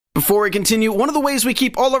Before we continue, one of the ways we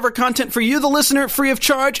keep all of our content for you, the listener, free of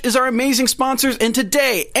charge is our amazing sponsors, and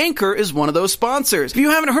today, Anchor is one of those sponsors. If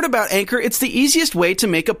you haven't heard about Anchor, it's the easiest way to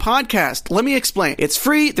make a podcast. Let me explain. It's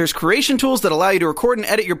free, there's creation tools that allow you to record and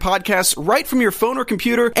edit your podcasts right from your phone or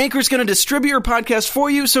computer. Anchor's going to distribute your podcast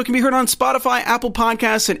for you so it can be heard on Spotify, Apple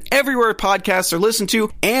Podcasts, and everywhere podcasts are listened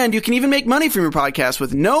to, and you can even make money from your podcast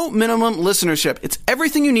with no minimum listenership. It's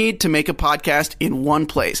everything you need to make a podcast in one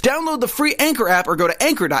place. Download the free Anchor app or go to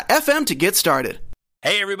anchor.fm to get started.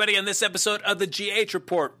 Hey everybody, on this episode of the GH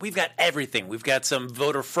Report, we've got everything. We've got some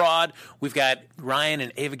voter fraud, we've got Ryan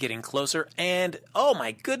and Ava getting closer, and oh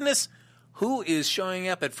my goodness, who is showing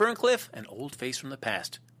up at Ferncliff? An old face from the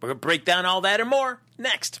past. We're going to break down all that and more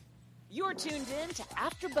next. You're tuned in to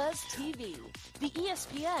AfterBuzz TV, the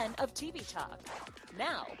ESPN of TV talk.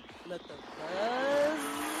 Now, let the buzz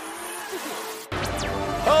begin.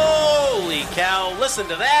 Holy cow, listen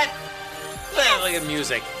to that. Look at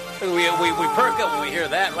music. We perk up when we hear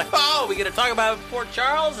that. Like, oh, we get to talk about Port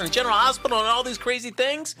Charles and General Hospital and all these crazy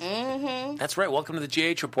things. Mm-hmm. That's right. Welcome to the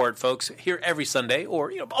GH Report, folks. Here every Sunday,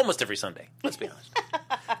 or almost every Sunday. Let's be honest.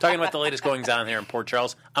 Talking about the latest goings on here in Port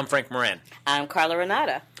Charles. I'm Frank Moran. I'm Carla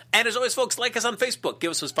Renata. And as always, folks, like us on Facebook.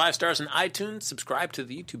 Give us those 5 stars on iTunes. Subscribe to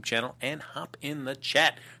the YouTube channel and hop in the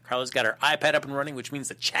chat. Carla's got her iPad up and running, which means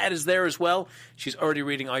the chat is there as well. She's already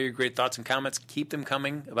reading all your great thoughts and comments. Keep them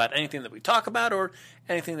coming about anything that we talk about or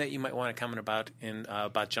anything that you might want to comment about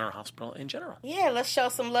about General Hospital in general. Yeah, let's show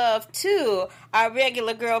some love to our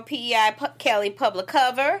regular girl, PEI Kelly Public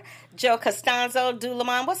Cover, Joe Costanzo,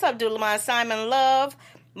 Dulamon. What's up, Dulamon? Simon Love,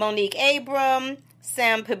 Monique Abram,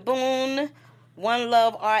 Sam Piboon, One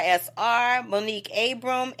Love RSR, Monique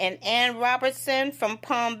Abram, and Ann Robertson from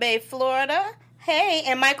Palm Bay, Florida. Hey,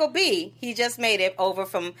 and Michael B. He just made it over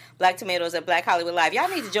from Black Tomatoes at Black Hollywood Live. Y'all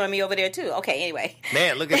need to join me over there, too. Okay, anyway.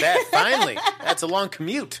 Man, look at that. Finally. That's a long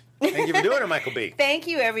commute. Thank you for doing it, Michael B. Thank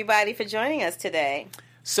you, everybody, for joining us today.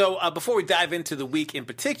 So, before we dive into the week in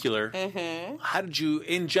particular, how did you,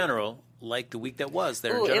 in general, like the week that was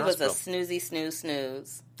there in General Hospital? It was a snoozy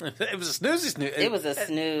snooze. It was a snoozy snooze. It was a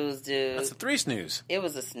snooze, dude. That's a 3 snooze. It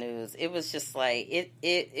was a snooze. It was just like,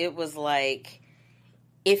 it was like...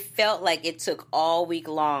 It felt like it took all week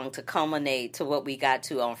long to culminate to what we got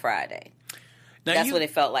to on Friday. Now that's what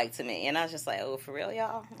it felt like to me. And I was just like, oh, for real,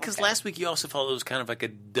 y'all? Because last week you also felt it was kind of like a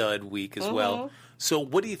dud week as well. So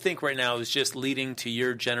what do you think right now is just leading to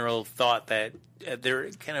your general thought that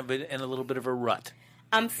they're kind of in a little bit of a rut?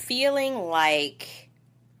 I'm feeling like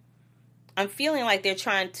they're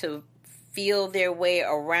trying to feel their way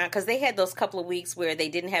around. Because they had those couple of weeks where they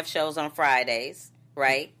didn't have shows on Fridays,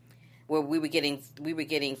 right? Where we were getting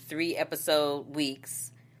 3-episode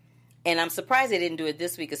weeks, and I'm surprised they didn't do it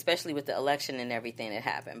this week, especially with the election and everything that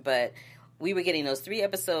happened. But we were getting those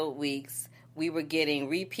 3-episode weeks. We were getting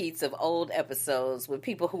repeats of old episodes with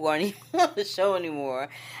people who aren't even on the show anymore.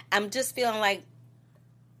 I'm just feeling like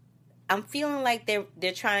they're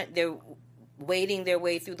wading their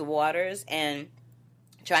way through the waters and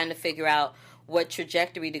trying to figure out what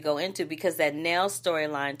trajectory to go into, because that Nell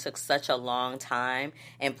storyline took such a long time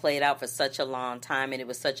and played out for such a long time, and it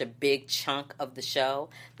was such a big chunk of the show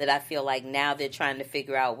that I feel like now they're trying to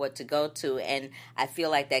figure out what to go to. And I feel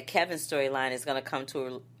like that Kevin storyline is going to come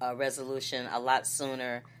to a resolution a lot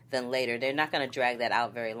sooner than later. They're not going to drag that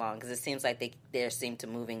out very long, because it seems like they seem to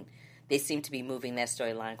be moving that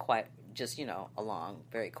storyline quite just along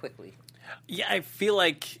very quickly. Yeah, I feel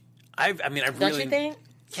like I really, don't you think?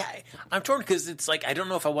 Yeah, I'm torn because it's like I don't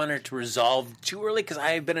know if I want it to resolve too early, because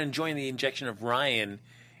I've been enjoying the injection of Ryan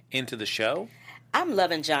into the show. I'm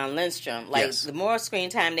loving John Lindstrom. The more screen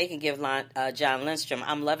time they can give John Lindstrom,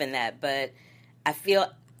 I'm loving that. But I feel,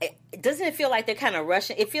 doesn't it feel like they're kind of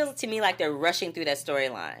rushing? It feels to me like they're rushing through that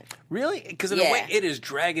storyline. Really? Because in a way, it is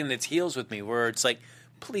dragging its heels with me, where it's like,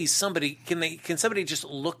 please, somebody, can somebody just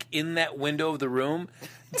look in that window of the room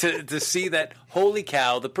to see that, holy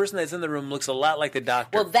cow, the person that's in the room looks a lot like the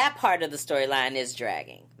doctor. Well, that part of the storyline is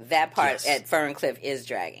dragging. That part at Ferncliff is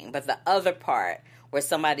dragging. But the other part, where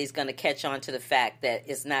somebody's going to catch on to the fact that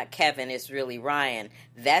it's not Kevin, it's really Ryan,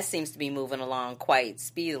 that seems to be moving along quite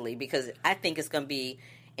speedily, because I think it's going to be,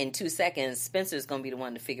 in 2 seconds, Spencer's going to be the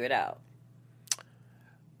one to figure it out.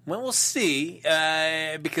 Well, we'll see,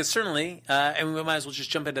 because certainly, and we might as well just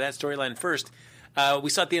jump into that storyline first. We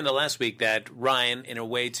saw at the end of last week that Ryan, in a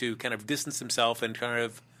way to kind of distance himself and kind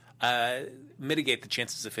of mitigate the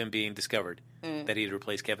chances of him being discovered, that he had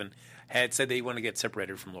replaced Kevin, had said that he wanted to get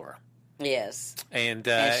separated from Laura. Yes. And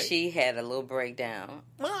she had a little breakdown.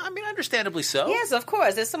 Well, I mean, understandably so. Yes, of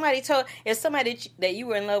course. If somebody that you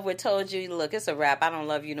were in love with told you, look, it's a wrap, I don't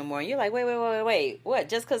love you no more, and you're like, wait, what?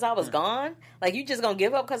 Just because I was gone? Like, you just going to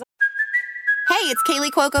give up because Hey, it's Kaylee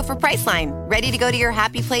Cuoco for Priceline. Ready to go to your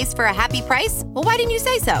happy place for a happy price? Well, why didn't you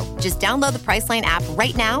say so? Just download the Priceline app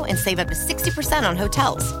right now and save up to 60% on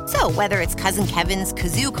hotels. So whether it's Cousin Kevin's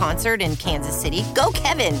Kazoo Concert in Kansas City, go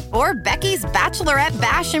Kevin, or Becky's Bachelorette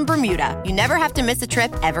Bash in Bermuda, you never have to miss a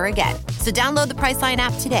trip ever again. So download the Priceline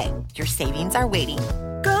app today. Your savings are waiting.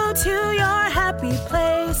 Go to your happy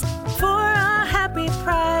place for a happy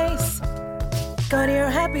price. Go to your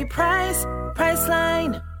happy price,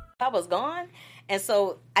 Priceline. I was gone. And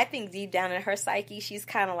so I think deep down in her psyche, she's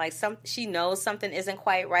kind of like, she knows something isn't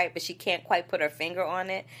quite right, but she can't quite put her finger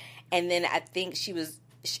on it. And then I think she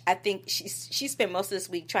spent most of this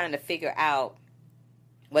week trying to figure out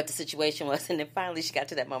what the situation was. And then finally she got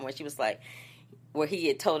to that moment where she was like, where he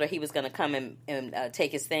had told her he was going to come and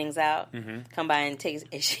take his things out, come by and take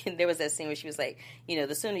his, and there was that scene where she was like,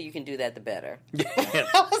 the sooner you can do that, the better.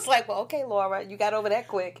 I was like, well, okay, Laura, you got over that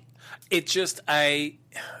quick. It just,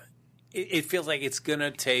 it feels like it's going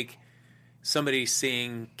to take somebody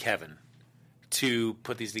seeing Kevin to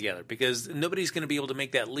put these together, because nobody's going to be able to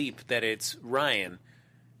make that leap that it's Ryan,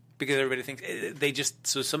 because everybody thinks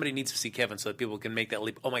so somebody needs to see Kevin so that people can make that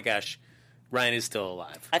leap. Oh my gosh, Ryan is still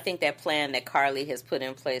alive. I think that plan that Carly has put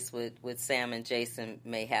in place with Sam and Jason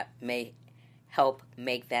may help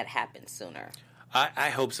make that happen sooner. I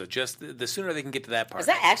hope so. Just the sooner they can get to that part.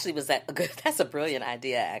 That's a brilliant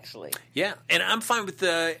idea, actually. Yeah, and I'm fine with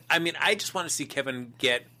I just want to see Kevin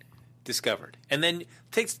get discovered, and then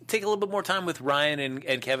take a little bit more time with Ryan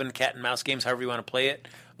and Kevin, cat and mouse games, however you want to play it.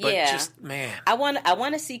 But I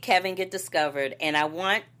want to see Kevin get discovered, and I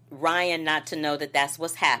want Ryan not to know that that's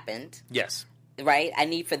what's happened. Yes. Right? I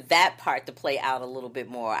need for that part to play out a little bit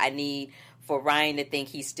more. I need for Ryan to think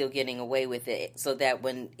he's still getting away with it, so that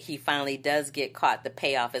when he finally does get caught, the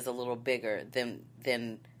payoff is a little bigger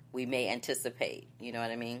than we may anticipate. You know what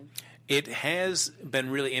I mean? It has been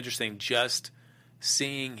really interesting just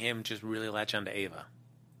seeing him just really latch onto Ava.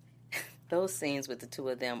 Those scenes with the two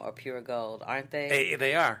of them are pure gold, aren't they?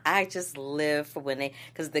 They are. I just live for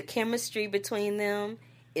because the chemistry between them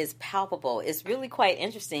is palpable. It's really quite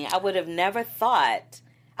interesting. I would have never thought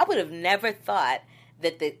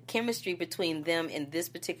that the chemistry between them in this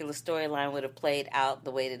particular storyline would have played out the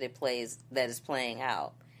way that it's playing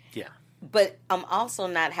out. Yeah. But I'm also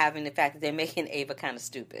not having the fact that they're making Ava kind of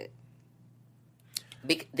stupid.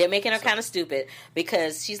 They're making her kind of stupid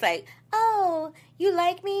because she's like, "Oh, you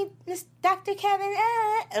like me, Miss Dr. Kevin?"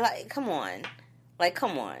 Like, come on.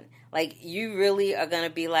 Like, you really are going to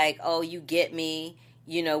be like, "Oh, you get me.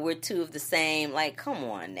 We're two of the same." Like, come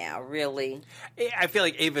on now, really? I feel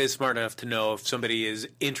like Ava is smart enough to know if somebody is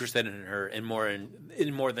interested in her in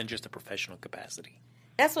more than just a professional capacity.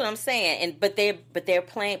 That's what I'm saying. But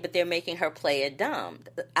they're making her play it dumb.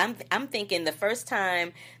 I'm thinking the first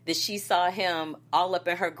time that she saw him all up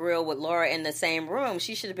in her grill with Laura in the same room,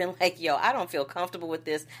 she should have been like, "Yo, I don't feel comfortable with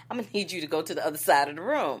this. I'm gonna need you to go to the other side of the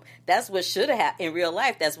room." That's what should have happened in real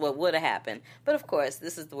life. That's what would have happened. But of course,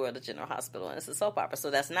 this is the world of General Hospital and it's a soap opera, so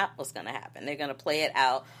that's not what's gonna happen. They're gonna play it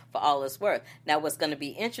out for all it's worth. Now, what's gonna be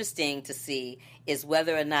interesting to see is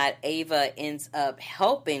whether or not Ava ends up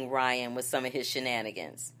helping Ryan with some of his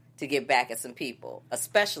shenanigans to get back at some people,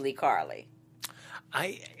 especially Carly.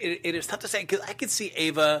 It is tough to say, because I could see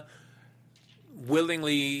Ava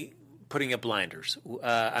willingly putting up blinders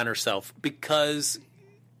on herself, because,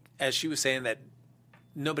 as she was saying, that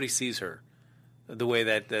nobody sees her the way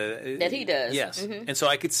that he does. Yes, mm-hmm. And so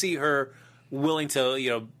I could see her willing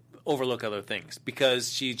to overlook other things,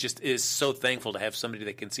 because she just is so thankful to have somebody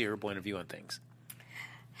that can see her point of view on things.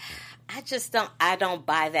 I don't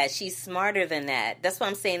buy that. She's smarter than that. That's what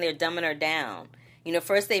I'm saying. They're dumbing her down.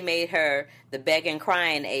 First they made her the begging,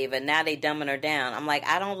 crying Ava. Now they dumbing her down. I'm like,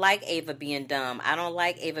 I don't like Ava being dumb. I don't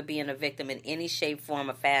like Ava being a victim in any shape, form,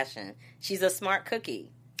 or fashion. She's a smart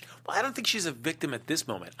cookie. Well, I don't think she's a victim at this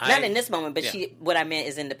moment. Not in this moment, but what I meant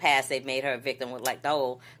is in the past they've made her a victim with, like, the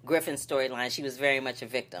whole Griffin storyline. She was very much a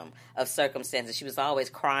victim of circumstances. She was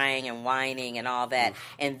always crying and whining and all that.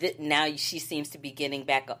 Oof. And now she seems to be getting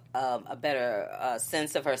back a better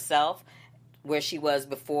sense of herself, where she was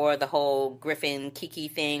before the whole Griffin Kiki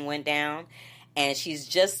thing went down. And she's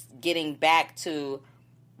just getting back to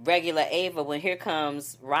regular Ava when here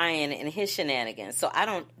comes Ryan and his shenanigans. So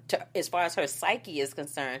as far as her psyche is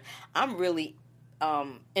concerned, I'm really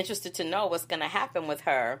interested to know what's going to happen with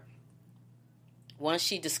her once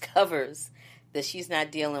she discovers that she's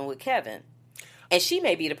not dealing with Kevin. And she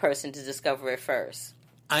may be the person to discover it first.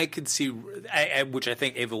 I could see, which I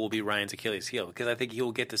think Ava will be Ryan's Achilles heel, because I think he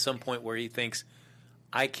will get to some point where he thinks,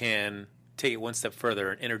 I can take it one step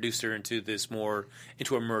further and introduce her into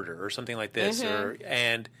a murder or something like this. Mm-hmm.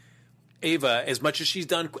 And Ava, as much as she's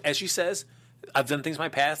done, as she says, I've done things in my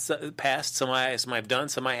past. Some I've done,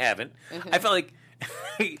 some I haven't. I felt like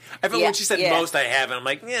when she said most I haven't, I'm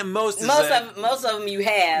like, yeah, most of them you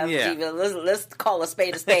have. Yeah. Let's call a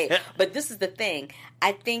spade a spade. But this is the thing.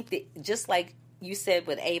 I think that just like you said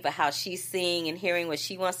with Ava, how she's seeing and hearing what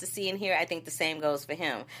she wants to see and hear, I think the same goes for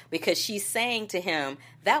him. Because she's saying to him,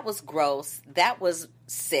 that was gross, that was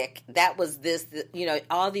sick, that was this,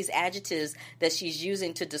 all these adjectives that she's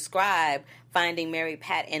using to describe finding Mary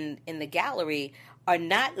Pat in the gallery are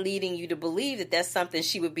not leading you to believe that that's something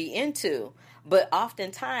she would be into. But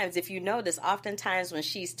oftentimes, if you notice, when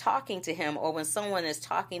she's talking to him or when someone is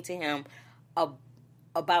talking to him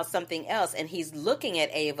about something else and he's looking at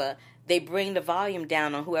Ava, they bring the volume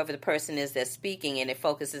down on whoever the person is that's speaking and it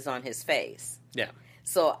focuses on his face. Yeah.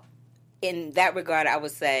 So in that regard, I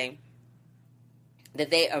would say that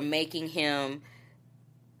they are making him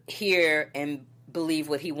hear and believe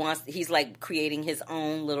what he wants. He's like creating his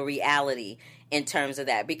own little reality in terms of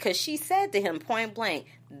that. Because she said to him point blank,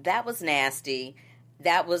 that was nasty.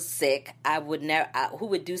 That was sick. I would never, who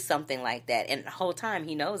would do something like that? And the whole time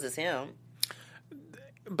he knows it's him.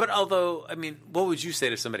 But although, I mean, what would you say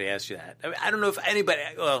to somebody asked you that? I don't know if anybody,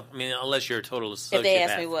 unless you're a total sociopath. If they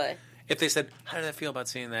asked me what? If they said, how did that feel about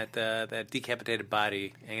seeing that decapitated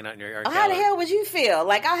body hanging out in your yard? How the hell would you feel?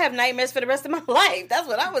 Like, I'll have nightmares for the rest of my life. That's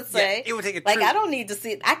what I would say. Yeah, it would take a Like, I don't need to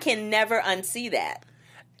see it. I can never unsee that.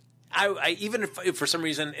 I even if for some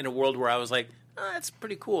reason in a world where I was like, oh, that's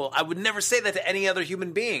pretty cool, I would never say that to any other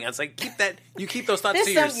human being. I was like, you keep those thoughts to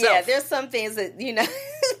yourself. Yeah, there's some things that,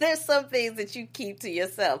 there's some things that you keep to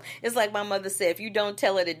yourself. It's like my mother said, if you don't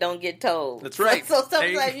tell it don't get told. That's right. So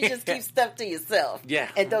sometimes you just keep stuff to yourself. Yeah.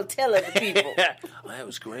 And don't tell other people. Well, that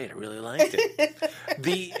was great. I really liked it.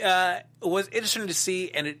 It was interesting to see,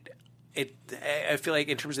 and I feel like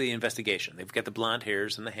in terms of the investigation, they've got the blonde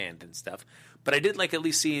hairs and the hand and stuff. But I did like at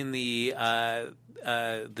least seeing the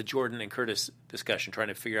Jordan and Curtis discussion, trying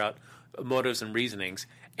to figure out motives and reasonings,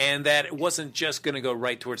 and that it wasn't just going to go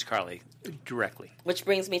right towards Carly directly. Which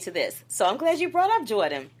brings me to this. So I'm glad you brought up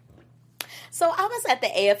Jordan. So I was at the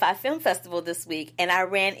AFI Film Festival this week, and I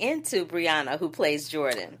ran into Brianna, who plays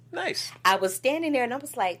Jordan. Nice. I was standing there, and I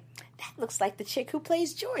was like, that looks like the chick who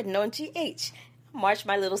plays Jordan on GH. Marched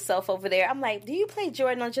my little self over there. I'm like, do you play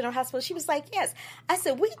Jordan on General Hospital? She was like, yes. I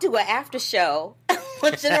said, we do an after show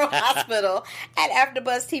on General Hospital at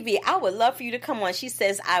AfterBuzz TV. I would love for you to come on. She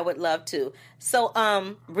says, I would love to. So,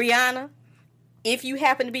 Brianna, if you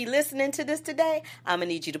happen to be listening to this today, I'm going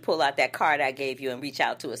to need you to pull out that card I gave you and reach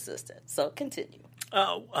out to a sister. So, continue.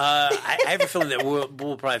 Oh, I have a feeling that we'll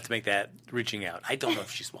probably have to make that reaching out. I don't know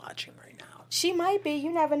if she's watching right now. She might be.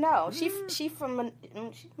 You never know. She from, she might,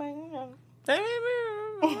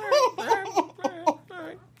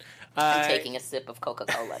 I'm taking a sip of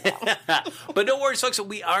Coca-Cola now. But no worries, folks.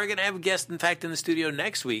 We are going to have a guest, in fact, in the studio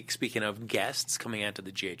next week. Speaking of guests coming out to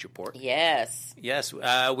the GH Report. Yes. Yes.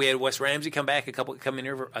 We had Wes Ramsey come in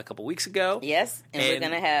here a couple weeks ago. Yes. And we're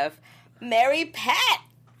going to have Mary Pat.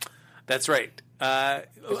 Her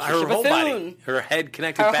whole body, her head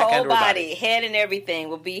connected back onto her body. Her head and everything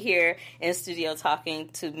will be here in studio talking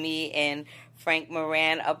to me and Frank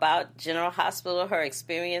Moran about General Hospital, her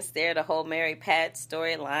experience there, the whole Mary Pat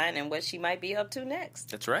storyline, and what she might be up to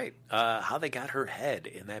next. That's right. How they got her head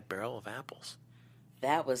in that barrel of apples.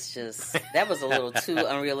 That was a little too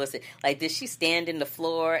unrealistic. Like, did she stand in the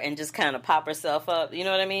floor and just kind of pop herself up? You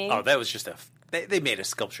know what I mean? Oh, that was just they made a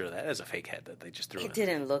sculpture of that. That was a fake head that they just threw in. It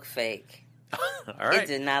didn't look fake. All right. It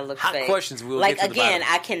did not look Hot fake. questions. We'll like, get to the again,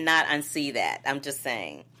 bottom. I cannot unsee that. I'm just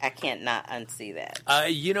saying. I can't not unsee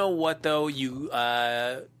that. You know what, though? What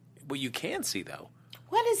you can see, though?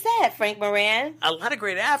 What is that, Frank Moran? A lot of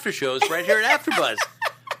great after shows right here at AfterBuzz.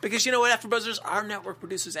 Because you know what, AfterBuzzers, our network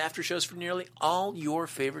produces after shows for nearly all your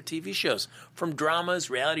favorite TV shows. From dramas,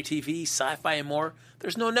 reality TV, sci-fi, and more,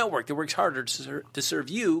 there's no network that works harder to serve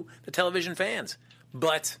you, the television fans.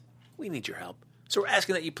 But we need your help. So we're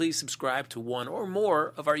asking that you please subscribe to one or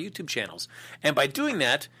more of our YouTube channels. And by doing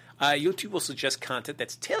that, YouTube will suggest content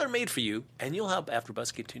that's tailor-made for you, and you'll help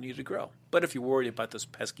AfterBuzz continue to grow. But if you're worried about those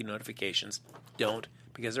pesky notifications, don't,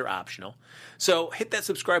 because they're optional. So hit that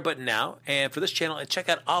subscribe button now, and for this channel, and check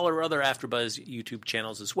out all our other AfterBuzz YouTube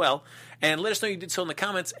channels as well. And let us know you did so in the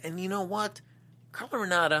comments. And you know what? Carla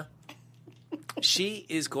Renata, she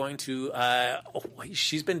is going to,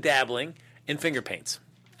 she's been dabbling in finger paints.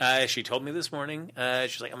 She told me this morning,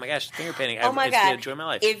 she's like, oh my gosh, finger painting. Oh my God. I enjoy my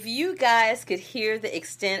life. If you guys could hear the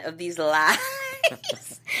extent of these lies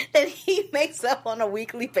that he makes up on a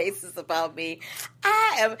weekly basis about me,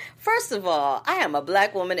 first of all, I am a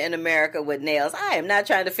black woman in America with nails. I am not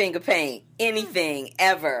trying to finger paint anything,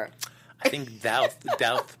 ever. I think thou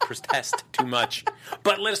protest too much.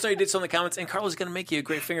 But let us know you did so in the comments, and Carla's going to make you a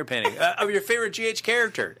great finger painting of your favorite GH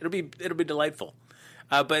character. It'll be delightful.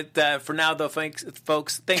 But for now, though,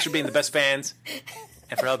 folks, thanks for being the best fans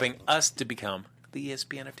and for helping us to become the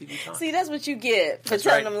ESPN of TV Talk. See, that's what you get for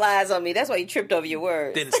telling them lies on me. That's why you tripped over your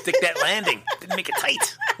words. Didn't stick that landing. Didn't make it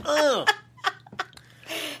tight. Oh.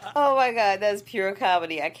 Oh, my God. That's pure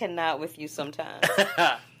comedy. I cannot with you sometimes.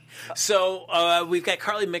 So we've got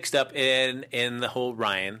Carly mixed up in the whole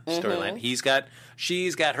Ryan storyline.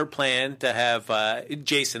 She's got her plan to have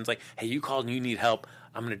Jason's like, hey, you called and you need help.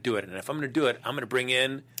 I'm going to do it. And if I'm going to do it, I'm going to bring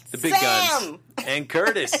in the big guns and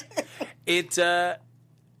Curtis.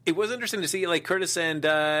 It was interesting to see like Curtis and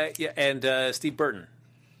Steve Burton.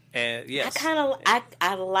 And yes,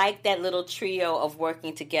 I like that little trio of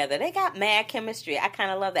working together. They got mad chemistry. I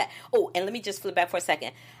kind of love that. Oh, and let me just flip back for a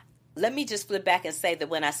second. Let me just flip back and say that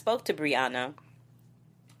when I spoke to Brianna,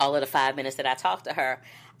 all of the 5 minutes that I talked to her,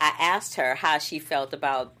 I asked her how she felt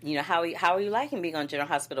about, how are you liking being on General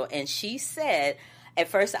Hospital? And she said, at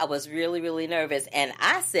first I was really, really nervous. And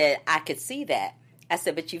I said, I could see that. I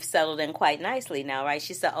said, but you've settled in quite nicely now, right?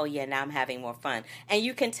 She said, oh, yeah, now I'm having more fun. And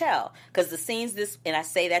you can tell, because the scenes and I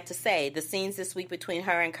say that to say, the scenes this week between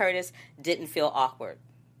her and Curtis didn't feel awkward.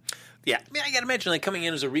 Yeah. I mean, I got to imagine, like, coming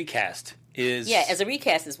in as a recast is... Yeah, as a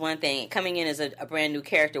recast is one thing. Coming in as a brand new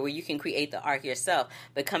character where you can create the arc yourself,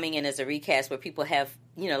 but coming in as a recast where people have,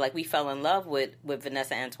 like we fell in love with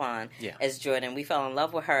Vanessa Antoine as Jordan. We fell in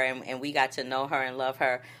love with her, and we got to know her and love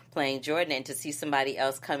her playing Jordan, and to see somebody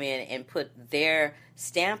else come in and put their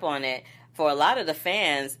stamp on it, for a lot of the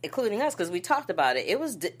fans, including us, because we talked about it, it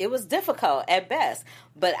was difficult at best.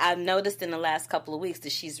 But I've noticed in the last couple of weeks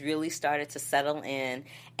that she's really started to settle in,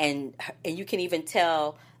 and you can even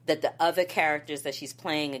tell that the other characters that she's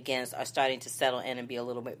playing against are starting to settle in and be a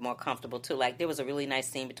little bit more comfortable too. Like there was a really nice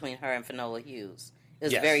scene between her and Finola Hughes. It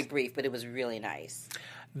was very brief, but it was really nice.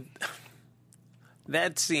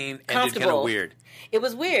 That scene ended kind of weird. It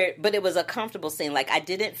was weird, but it was a comfortable scene. Like I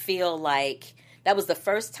didn't feel like that was the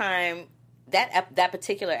first time. That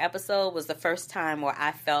particular episode was the first time where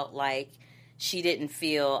I felt like she didn't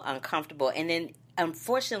feel uncomfortable. And then,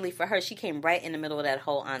 unfortunately for her, she came right in the middle of that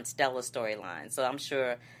whole Aunt Stella storyline. So I'm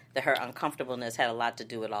sure that her uncomfortableness had a lot to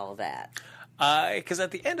do with all of that. Because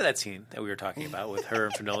at the end of that scene that we were talking about with her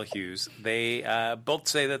and Finola Hughes, they both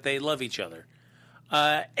say that they love each other.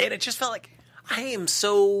 And it just felt like I am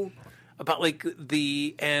so about like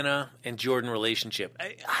the Anna and Jordan relationship.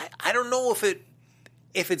 I don't know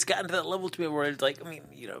if it's gotten to that level to me where it's like, I mean,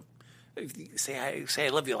 if you say I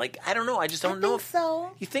love you, like I don't know, I just don't know.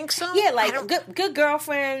 So you think so? Yeah, like good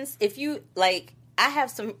girlfriends. If you like, I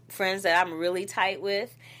have some friends that I'm really tight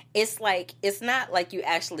with. It's like it's not like you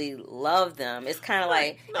actually love them. It's kind of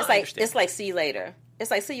like it's like see you later.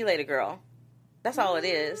 It's like see you later, girl. That's all it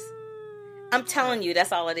is. I'm telling you,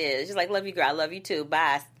 that's all it is. Just like love you, girl. I love you too.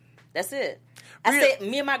 Bye. That's it.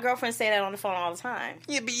 Me and my girlfriend say that on the phone all the time.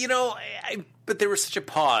 Yeah, but but there was such a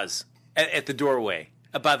pause at the doorway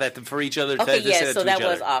about that for each other. Okay, yeah, so that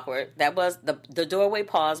was awkward. That was the doorway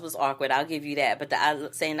pause was awkward. I'll give you that.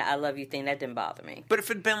 But saying the I love you thing, that didn't bother me. But if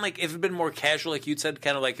it'd been more casual, like you'd said,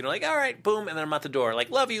 kind of like like all right, boom, and then I'm out the door, like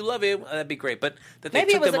love you, that'd be great. But that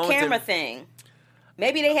maybe it was a camera thing.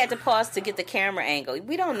 Maybe they had to pause to get the camera angle.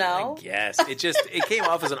 We don't know. Yes, it came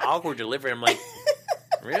off as an awkward delivery. I'm like.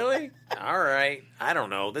 Really? All right. I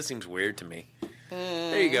don't know. This seems weird to me.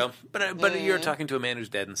 There you go. But you're talking to a man who's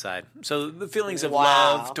dead inside. So the feelings of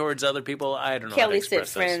love towards other people, I don't know how to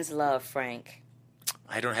express Kelly said friends love Frank.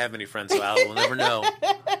 I don't have any friends, so I will never know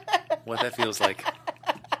what that feels like.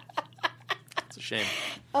 It's a shame.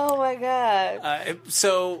 Oh, my God.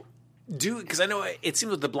 Because I know it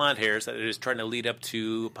seems with the blonde hairs that it is trying to lead up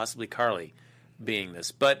to possibly Carly being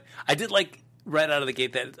this. But I did like... right out of the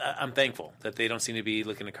gate that I'm thankful that they don't seem to be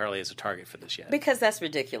looking at Carly as a target for this yet. Because that's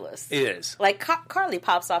ridiculous. It is. Like, Carly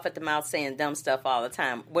pops off at the mouth saying dumb stuff all the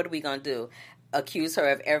time. What are we going to do? Accuse her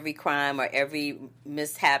of every crime or every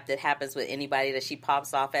mishap that happens with anybody that she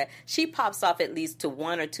pops off at? She pops off at least to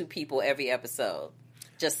one or two people every episode.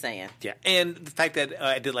 Just saying. Yeah, and the fact that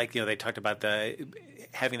I did like, they talked about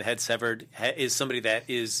having the head severed is somebody that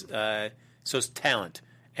is so it's talent.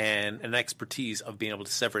 And an expertise of being able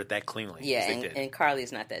to sever it that cleanly. Yeah, and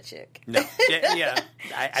Carly's not that chick. No. Yeah.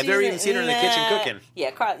 I've never even seen her in the kitchen cooking.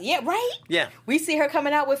 Yeah, Carly. Yeah, right? Yeah. We see her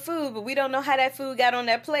coming out with food, but we don't know how that food got on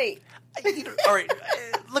that plate. All right.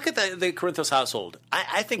 Look at the Corinthos household.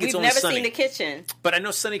 I think it's only Sonny. We've never seen the kitchen. But I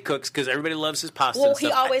know Sonny cooks because everybody loves his pasta Well, and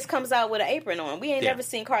stuff. he always comes out with an apron on. We ain't never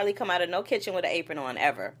seen Carly come out of no kitchen with an apron on,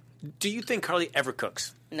 ever. Do you think Carly ever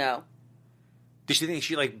cooks? No. Does she think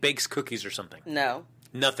she, bakes cookies or something? No.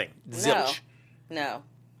 Nothing. Zilch. No.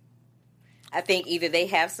 I think either they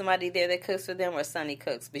have somebody there that cooks for them or Sonny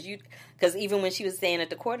cooks. Because even when she was staying at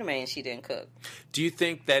the Quartermain, she didn't cook. Do you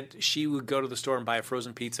think that she would go to the store and buy a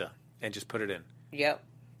frozen pizza and just put it in? Yep.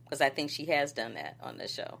 Because I think she has done that on the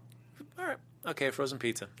show. All right. Okay, frozen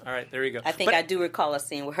pizza. All right, there you go. I think I do recall a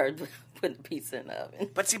scene with her putting the pizza in the oven.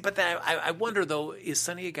 But I wonder, though, is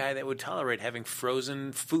Sonny a guy that would tolerate having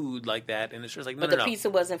frozen food like that? And it's just like, no. But the pizza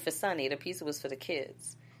wasn't for Sonny. The pizza was for the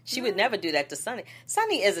kids. She would never do that to Sonny.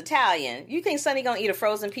 Sonny is Italian. You think Sonny gonna eat a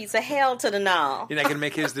frozen pizza? Hell to the no. You're not gonna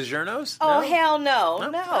make his DiGiorno's? Oh, hell no.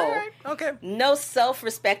 No. All right. Okay. No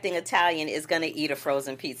self-respecting Italian is gonna eat a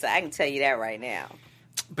frozen pizza. I can tell you that right now.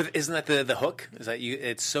 But isn't that the hook? Is that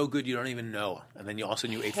it's so good you don't even know, and then you ate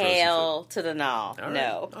frozen food? Hell to the no. All right.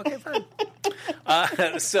 No. Okay,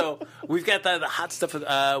 fine. So we've got the hot stuff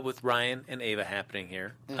with Ryan and Ava happening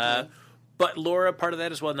here. But Laura, part of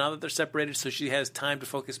that as well, now that they're separated, so she has time to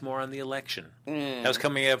focus more on the election. That was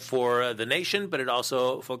coming up for the nation, but it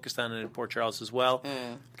also focused on it in Port Charles as well,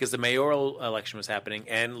 because the mayoral election was happening.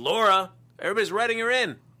 And Laura, everybody's writing her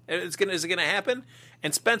in. Is it going to happen?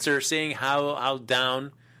 And Spencer, seeing how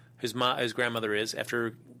down his grandmother is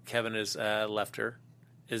after Kevin has left her,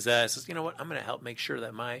 says, you know what, I'm going to help make sure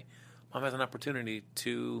that my mom has an opportunity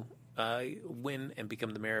to win and become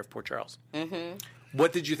the mayor of Port Charles. Mm-hmm.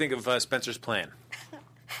 What did you think of Spencer's plan?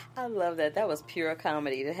 I love that. That was pure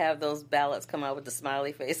comedy to have those ballots come out with the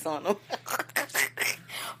smiley face on them.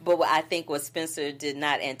 But I think what Spencer did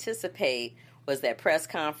not anticipate was that press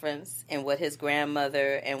conference and what his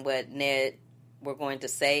grandmother and what Ned were going to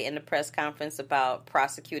say in the press conference about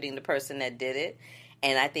prosecuting the person that did it.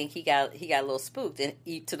 And I think he got a little spooked, and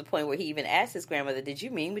to the point where he even asked his grandmother, "Did you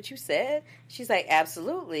mean what you said?" She's like,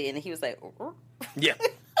 "Absolutely," and he was like, "Yeah."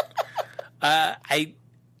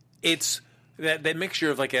 It's that mixture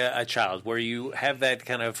of like a child where you have that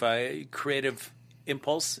kind of creative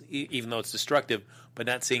impulse, even though it's destructive, but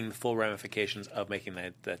not seeing the full ramifications of making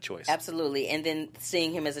that choice. Absolutely. And then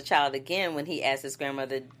seeing him as a child again when he asked his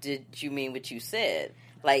grandmother, "Did you mean what you said?"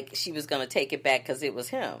 Like she was going to take it back because it was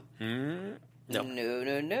him. No.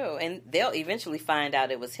 No. And they'll eventually find out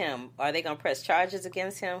it was him. Are they going to press charges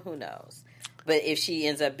against him? Who knows? But if she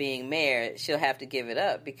ends up being mayor, she'll have to give it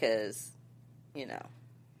up because, he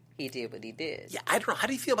did what he did. Yeah, I don't know. How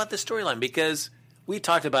do you feel about this storyline? Because we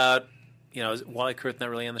talked about, Wally Kurth not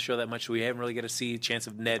really on the show that much, so we haven't really get to see a chance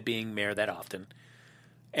of Ned being mayor that often.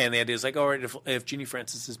 And the idea is like, all right, if Jeannie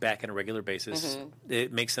Francis is back on a regular basis,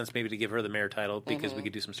 it makes sense maybe to give her the mayor title because we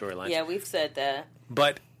could do some storylines. Yeah, we've said that.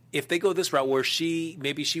 But if they go this route where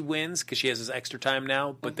maybe she wins because she has this extra time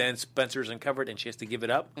now, but then Spencer's uncovered and she has to give it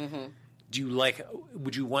up,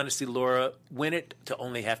 would you want to see Laura win it to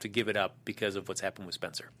only have to give it up because of what's happened with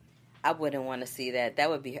Spencer? I wouldn't want to see that. That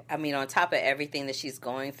would be, on top of everything that she's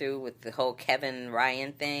going through with the whole Kevin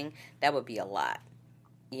Ryan thing, that would be a lot.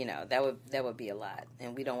 That would be a lot.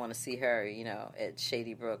 And we don't want to see her, at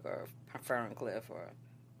Shady Brook or Ferncliff or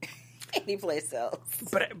any place else.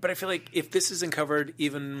 But I feel like if this isn't covered,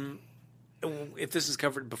 even if this is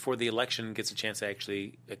covered before the election gets a chance to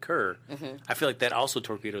actually occur, I feel like that also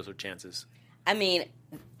torpedoes her chances.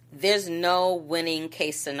 There's no winning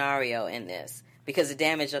case scenario in this because the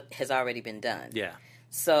damage has already been done. Yeah.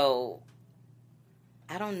 So,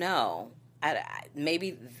 I don't know.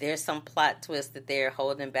 Maybe there's some plot twist that they're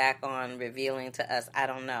holding back on revealing to us. I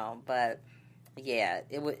don't know. But, yeah,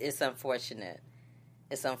 it's unfortunate.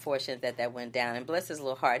 It's unfortunate that went down. And bless his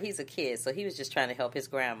little heart, he's a kid, so he was just trying to help his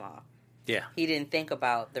grandma. Yeah. He didn't think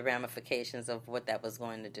about the ramifications of what that was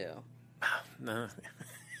going to do. No.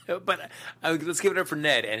 But let's give it up for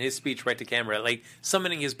Ned and his speech right to camera. Like,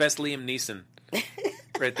 summoning his best Liam Neeson.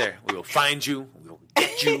 Right there. We will find you. We will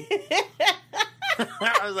get you.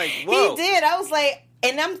 I was like, whoa. He did. I was like,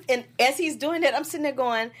 and as he's doing that, I'm sitting there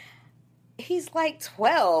going, he's like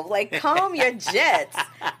 12. Like, calm your jets.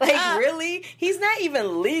 Like, really? He's not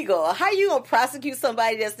even legal. How are you going to prosecute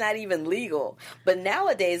somebody that's not even legal? But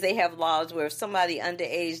nowadays, they have laws where if somebody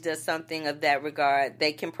underage does something of that regard,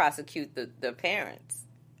 they can prosecute the parents.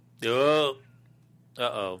 Oh.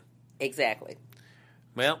 Uh-oh. Exactly.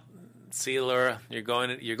 Well, see you, Laura. You're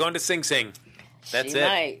going to Sing Sing. That's she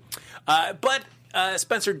it. Might. But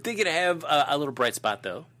Spencer did get to have a little bright spot,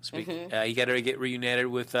 though. He got to get reunited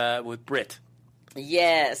with Britt.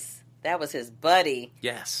 Yes, that was his buddy.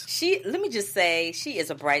 Yes. Let me just say, she is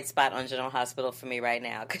a bright spot on General Hospital for me right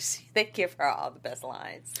now because they give her all the best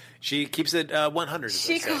lines. She keeps it 100.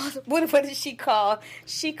 She called. What did she call?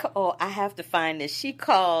 Oh, I have to find this. She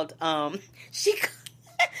called.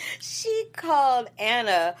 She called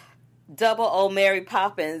Anna double O Mary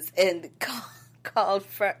Poppins and called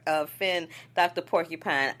Finn Dr.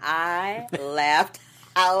 Porcupine, I laughed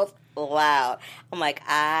out loud. I'm like,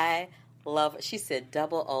 I love it. She said,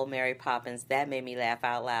 double old Mary Poppins. That made me laugh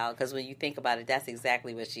out loud because when you think about it, that's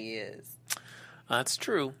exactly what she is. That's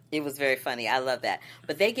true. It was very funny. I love that.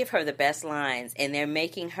 But they give her the best lines, and they're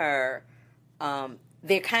making her,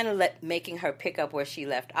 they're kind of making her pick up where she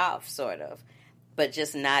left off, sort of, but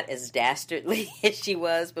just not as dastardly as she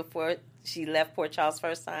was before she left Port Charles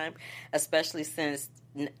first time, especially since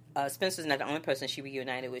Spencer's not the only person she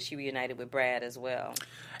reunited with. She reunited with Brad as well.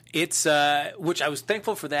 It's, which I was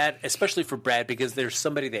thankful for that, especially for Brad, because there's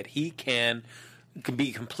somebody that he can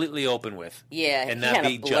be completely open with. Yeah, and he not kind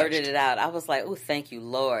be of blurted judged. it out. I was like, oh, thank you,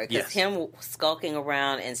 Lord. Because Yes. him skulking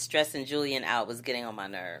around and stressing Julian out was getting on my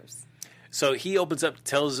nerves. So he opens up,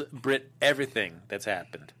 tells Britt everything that's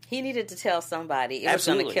happened. He needed to tell somebody. It was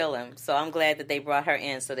Absolutely. going to kill him. So I'm glad that they brought her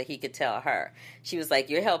in so that he could tell her. She was like,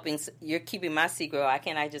 you're keeping my secret. Why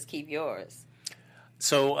can't I just keep yours?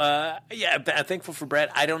 So, yeah, I'm thankful for Brad.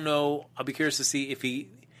 I don't know. I'll be curious to see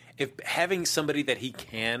if having somebody that he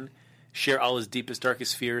can share all his deepest,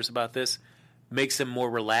 darkest fears about this makes him more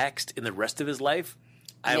relaxed in the rest of his life.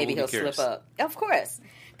 Maybe will he'll be curious. slip up. Of course.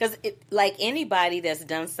 Because like anybody that's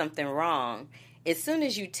done something wrong, as soon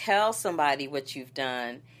as you tell somebody what you've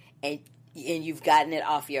done and you've gotten it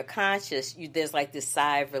off your conscience, there's like this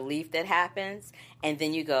sigh of relief that happens, and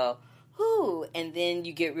then you go, ooh, and then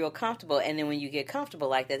you get real comfortable, and then when you get comfortable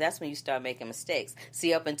like that, that's when you start making mistakes.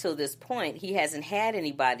 See, up until this point, he hasn't had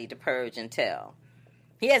anybody to purge and tell.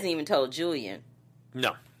 He hasn't even told Julian.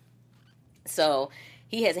 No. So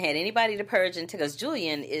he hasn't had anybody to purge and because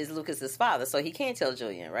Julian is Lucas's father, so he can't tell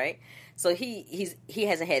Julian, right? So he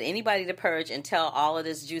hasn't had anybody to purge and tell all of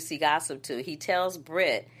this juicy gossip to. He tells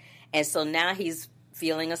Britt, and so now he's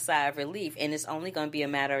feeling a sigh of relief, and it's only going to be a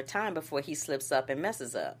matter of time before he slips up and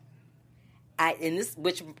messes up.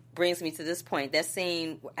 Which brings me to this point. That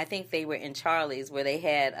scene, I think they were in Charlie's, where they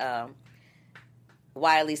had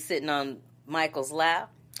Wiley sitting on Michael's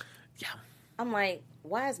lap. Yeah. I'm like,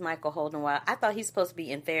 why is Michael holding Wiley? I thought he's supposed to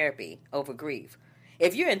be in therapy over grief.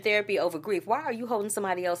 If you're in therapy over grief, why are you holding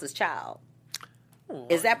somebody else's child?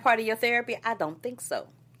 Is that part of your therapy? I don't think so.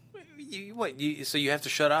 So you have to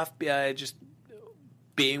shut off just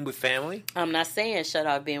being with family? I'm not saying shut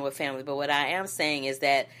off being with family, but what I am saying is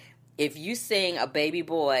that if you seeing a baby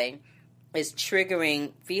boy is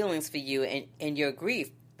triggering feelings for you and your grief,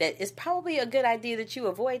 that it's probably a good idea that you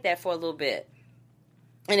avoid that for a little bit.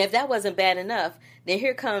 And if that wasn't bad enough, then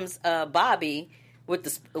here comes Bobby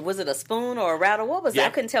with was it a spoon or a rattle? What was it? I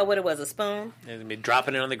couldn't tell what it was, a spoon? And be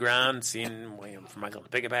dropping it on the ground, seeing for Michael to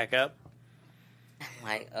pick it back up.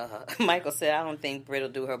 Like, Michael said, I don't think Britt will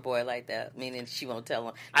do her boy like that, meaning she won't tell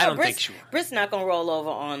him. I don't think she will. Britt's not going to roll over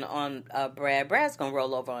on Brad. Brad's going to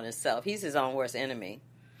roll over on himself. He's his own worst enemy.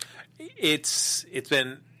 It's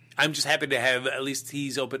been, I'm just happy to have, at least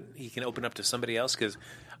he can open up to somebody else, because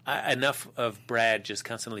enough of Brad just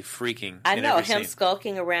constantly freaking. I know, him scene.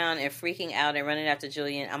 skulking around and freaking out and running after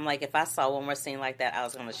Julian. I'm like, if I saw one more scene like that, I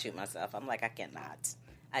was going to shoot myself. I'm like, I cannot.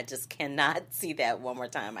 I just cannot see that one more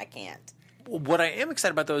time. I can't. What I am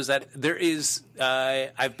excited about, though, is that there is,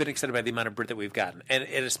 I've been excited by the amount of Brit that we've gotten, and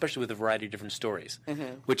especially with a variety of different stories,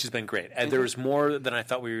 which has been great. And there was more than I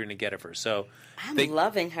thought we were going to get of her. So I'm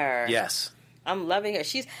loving her. Yes. I'm loving her.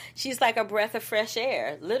 She's like a breath of fresh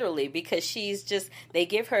air, literally, because they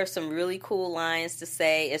give her some really cool lines to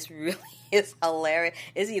say. It's hilarious.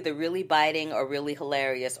 It's either really biting or really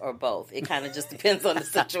hilarious or both. It kind of just depends on the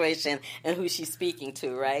situation and who she's speaking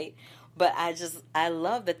to, right? But I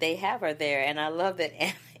love that they have her there, and I love that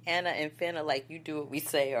Anna and Finn are like, you do what we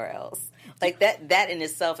say or else. Like that in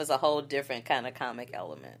itself is a whole different kind of comic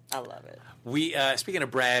element. I love it. We speaking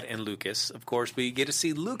of Brad and Lucas, of course, we get to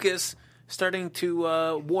see Lucas starting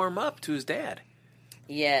to warm up to his dad.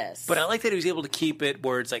 Yes. But I like that he was able to keep it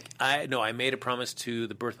where it's like, I made a promise to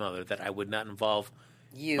the birth mother that I would not involve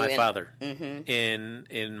my father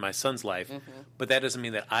in my son's life, but that doesn't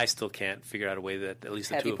mean that I still can't figure out a way that at least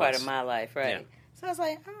the two of us. Have you part of my life, right? Yeah. So I was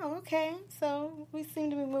like, oh, okay. So we seem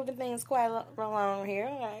to be moving things quite along here.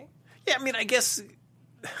 All right. Yeah, I mean, I guess.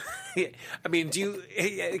 I mean,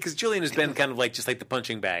 because Julian has been kind of like just like the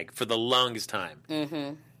punching bag for the longest time,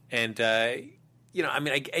 and I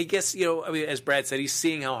mean, I guess as Brad said, he's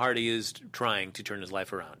seeing how hard he is trying to turn his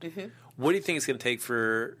life around. What do you think it's going to take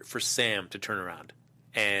for Sam to turn around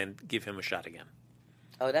and give him a shot again?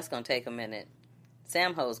 Oh, that's going to take a minute.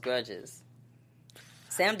 Sam holds grudges.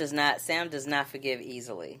 Sam does not forgive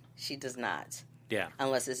easily. She does not. Yeah.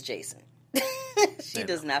 Unless it's Jason. She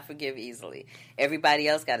does not forgive easily. Everybody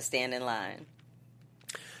else got to stand in line.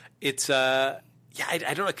 It's Yeah, I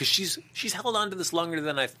don't know, because she's held on to this longer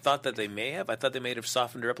than I thought that they may have. I thought they may have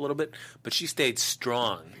softened her up a little bit, but she stayed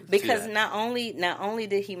strong. Because not only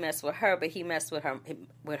did he mess with her, but he messed with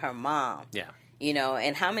her mom. Yeah. You know,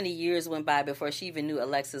 and how many years went by before she even knew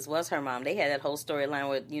Alexis was her mom? They had that whole storyline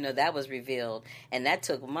where, you know, that was revealed, and that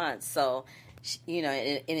took months. So, you know,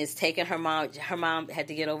 and it's taken her mom. Her mom had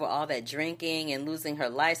to get over all that drinking and losing her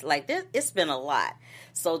life. Like this, it's been a lot.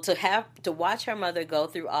 So to watch her mother go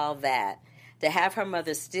through all that, to have her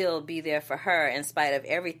mother still be there for her in spite of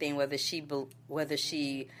everything, whether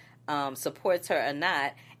she supports her or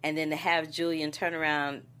not, and then to have Julian turn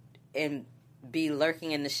around and be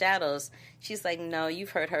lurking in the shadows, she's like, no,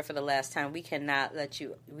 you've hurt her for the last time. We can't let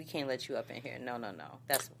you up in here. No.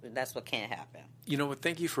 That's what can't happen. You know what?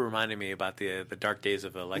 Thank you for reminding me about the dark days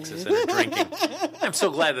of Alexis and her drinking. I'm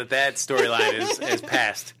so glad that storyline is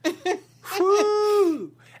passed.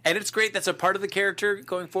 Woo! And it's great. That's a part of the character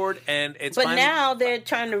going forward, and it's. But fine. now they're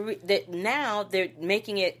trying to. Now they're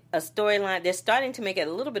making it a storyline. They're starting to make it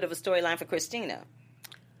a little bit of a storyline for Christina.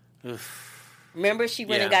 Remember, she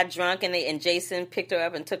went and got drunk, and Jason picked her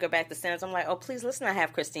up and took her back to Sands. I'm like, oh, please, let's not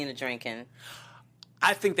have Christina drinking.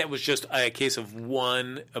 I think that was just a case of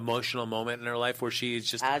one emotional moment in her life where she is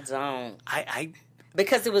just. I don't. I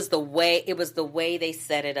because it was the way they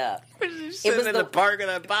set it up. It was in the park of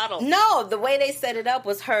that bottle. No, the way they set it up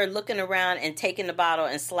was her looking around and taking the bottle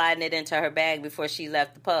and sliding it into her bag before she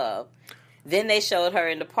left the pub. Then they showed her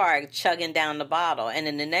in the park chugging down the bottle, and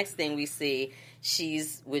then the next thing we see,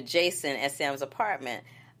 she's with Jason at Sam's apartment.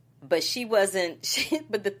 But she wasn't.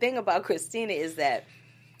 But the thing about Christina is that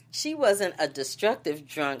she wasn't a destructive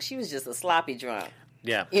drunk. She was just a sloppy drunk.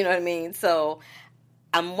 Yeah, you know what I mean. So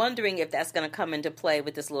I'm wondering if that's going to come into play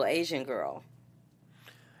with this little Asian girl.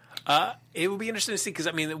 It would be interesting to see because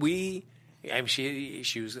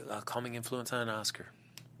she was a calming influence on Oscar.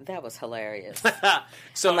 That was hilarious.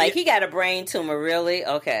 So I'm like, he got a brain tumor, really?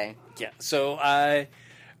 Okay. Yeah. So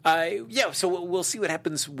so we'll see what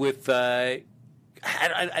happens with. I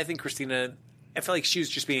think Christina. I feel like she was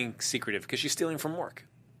just being secretive because she's stealing from work.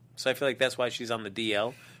 So I feel like that's why she's on the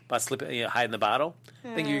DL about hiding the bottle.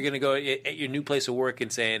 I think you're going to go at your new place of work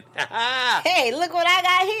and saying, "Hey, look what I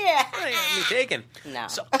got here." I got me taken. No.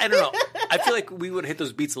 So I don't know. I feel like we would hit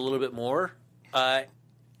those beats a little bit more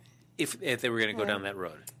if they were going to go down that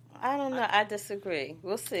road. I don't know. I disagree.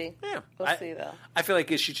 We'll see. Yeah, we'll see though. I feel like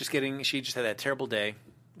she just had that terrible day.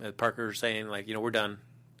 Parker saying like, we're done,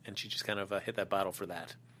 and she just kind of hit that bottle for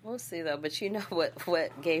that. We'll see though. But you know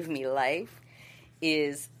what gave me life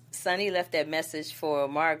is Sonny left that message for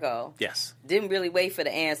Margot. Yes. Didn't really wait for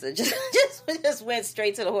the answer. Just went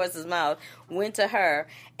straight to the horse's mouth. Went to her,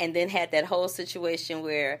 and then had that whole situation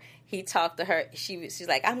where he talked to her. She's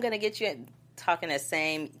like, "I'm gonna get you," talking that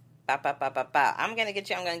same. I'm gonna get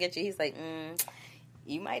you. He's like,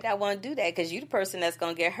 you might not want to do that because you're the person that's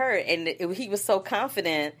gonna get hurt. And he was so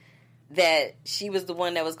confident that she was the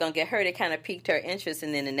one that was gonna get hurt. It kind of piqued her interest.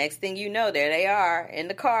 And then the next thing you know, there they are in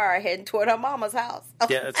the car heading toward her mama's house.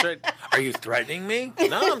 Yeah, that's right. Are you threatening me?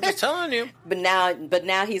 No, I'm just telling you. But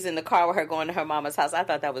now he's in the car with her going to her mama's house. I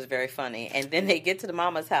thought that was very funny. And then they get to the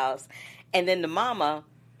mama's house, and then the mama,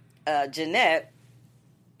 Jeanette,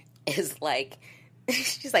 is like.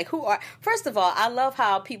 She's like, who are... First of all, I love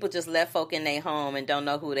how people just let folk in their home and don't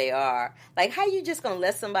know who they are. Like, how you just gonna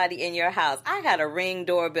let somebody in your house? I got a Ring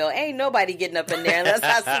doorbell. Ain't nobody getting up in there unless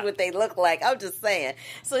I see what they look like. I'm just saying.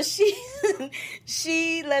 So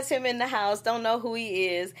she lets him in the house, don't know who he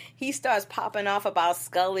is. He starts popping off about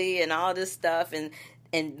Scully and all this stuff, and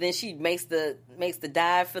then she makes the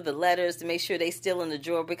dive for the letters to make sure they still in the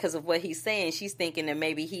drawer because of what he's saying. She's thinking that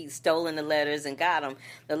maybe he's stolen the letters and got them.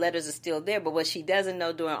 The letters are still there, but what she doesn't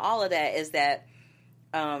know during all of that is that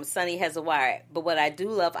Sonny has a wire. But what I do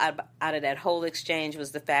love out of that whole exchange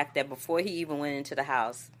was the fact that before he even went into the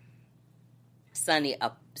house, Sonny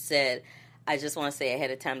said, "I just want to say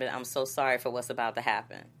ahead of time that I'm so sorry for what's about to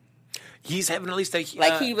happen." He's having at least a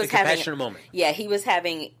having compassionate moment. Yeah, he was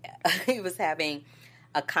having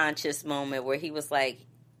a conscious moment where he was like,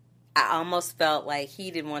 I almost felt like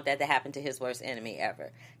he didn't want that to happen to his worst enemy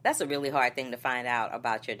ever. That's a really hard thing to find out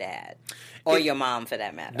about your dad or your mom, for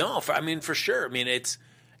that matter. No, for sure. I mean, it's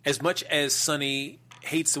as much as Sonny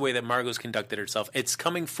hates the way that Margot's conducted herself. It's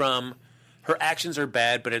coming from her actions are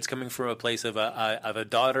bad, but it's coming from a place of a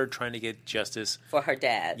daughter trying to get justice for her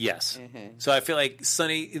dad. Yes. Mm-hmm. So I feel like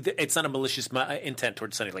Sonny, it's not a malicious intent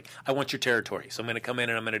towards Sonny. Like, I want your territory, so I'm going to come in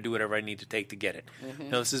and I'm going to do whatever I need to take to get it. Mm-hmm.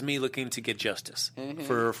 No, this is me looking to get justice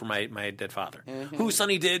for my dead father, who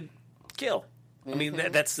Sonny did kill. I mean,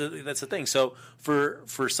 that's the thing. So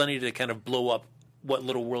for Sonny to kind of blow up what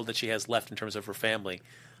little world that she has left in terms of her family,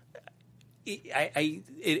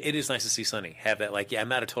 it is nice to see Sonny have that. Like, yeah, I'm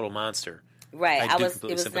not a total monster. Right. It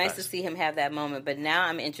was nice to see him have that moment, but now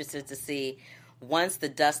I'm interested to see, once the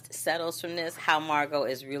dust settles from this, how Margot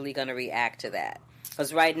is really going to react to that.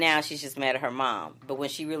 Because right now she's just mad at her mom, but when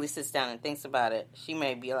she really sits down and thinks about it, she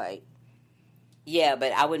may be like, yeah,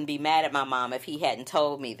 but I wouldn't be mad at my mom if he hadn't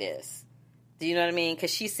told me this. Do you know what I mean?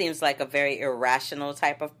 Because she seems like a very irrational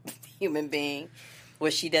type of human being,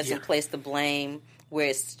 where she doesn't place the blame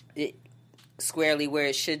where squarely where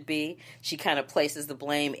it should be. She kind of places the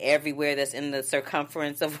blame everywhere that's in the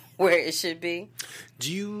circumference of where it should be.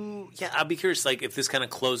 I'll be curious, like, if this kind of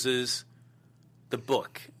closes the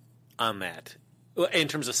book on that, in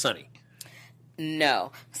terms of Sonny.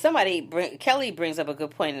 No. Kelly brings up a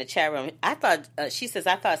good point in the chat room. She says,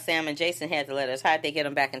 I thought Sam and Jason had the letters. How did they get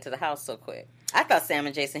them back into the house so quick? I thought Sam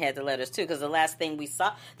and Jason had the letters too, because the last time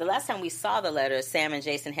we saw the letters, Sam and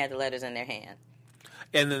Jason had the letters in their hand.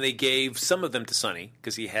 And then they gave some of them to Sonny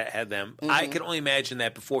because he had them. Mm-hmm. I can only imagine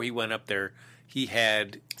that before he went up there, he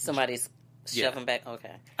had somebody's shoving back.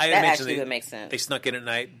 Okay, that actually would make sense. They snuck in at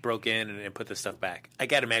night, broke in, and put the stuff back. I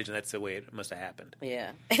got to imagine that's the way it must have happened.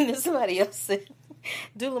 Yeah, and then somebody else said,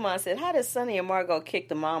 Dulamon said, "How did Sonny and Margot kick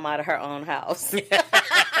the mom out of her own house?"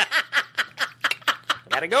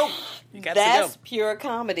 Gotta go. That's pure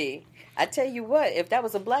comedy. I tell you what, if that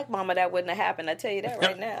was a black mama, that wouldn't have happened. I tell you that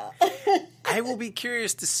right now. I will be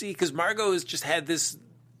curious to see, because Margot has just had this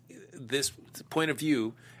point of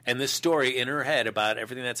view and this story in her head about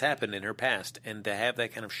everything that's happened in her past, and to have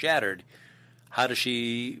that kind of shattered, how does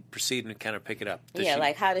she proceed and kind of pick it up?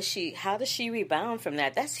 How does she rebound from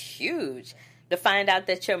that? That's huge. To find out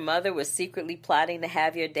that your mother was secretly plotting to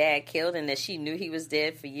have your dad killed, and that she knew he was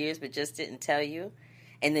dead for years but just didn't tell you,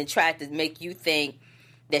 and then tried to make you think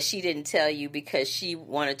that she didn't tell you because she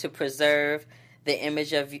wanted to preserve the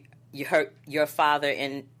image of your father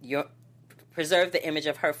and preserve the image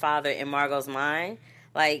of her father in Margot's mind.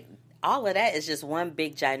 Like, all of that is just one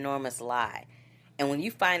big ginormous lie. And when you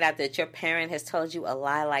find out that your parent has told you a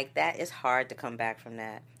lie like that, it's hard to come back from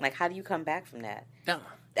that. Like, how do you come back from that? No.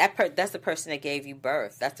 That's the person that gave you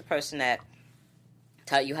birth. That's the person that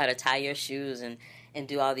taught you how to tie your shoes and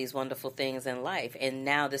do all these wonderful things in life. And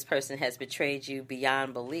now this person has betrayed you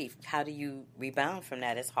beyond belief. How do you rebound from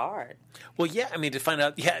that? It's hard. Well, yeah, I mean, to find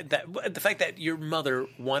out, the fact that your mother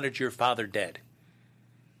wanted your father dead.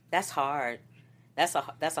 That's hard. That's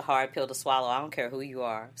a hard pill to swallow. I don't care who you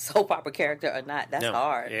are, soap opera character or not. That's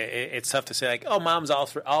hard. It's tough to say, like, oh, mom's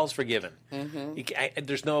all's forgiven. Mm-hmm.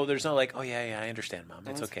 There's no like, oh yeah, I understand, mom.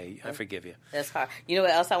 It's okay. I forgive you. That's hard. You know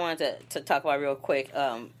what else I wanted to talk about real quick?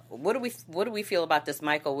 What do we feel about this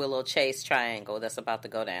Michael Willow Chase triangle that's about to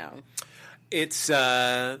go down? It's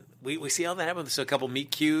we see all that happen. There's a couple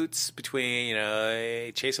meet cutes between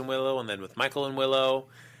Chase and Willow, and then with Michael and Willow.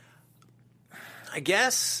 I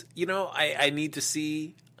guess, I need to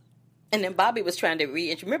see. And then Bobby was trying to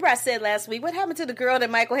remember I said last week, what happened to the girl that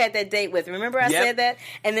Michael had that date with? Remember I said that?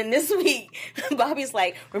 And then this week, Bobby's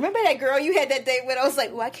like, remember that girl you had that date with? I was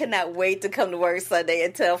like, I cannot wait to come to work Sunday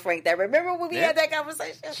and tell Frank that. Remember when we had that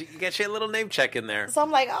conversation? She got a little name check in there. So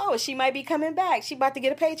I'm like, oh, she might be coming back. She about to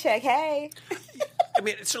get a paycheck. Hey. I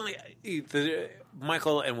mean, certainly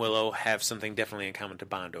Michael and Willow have something definitely in common to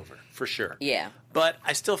bond over, for sure. Yeah. But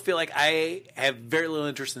I still feel like I have very little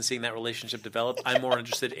interest in seeing that relationship develop. I'm more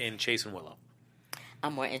interested in Chase and Willow.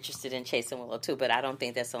 I'm more interested in Chase and Willow, too, but I don't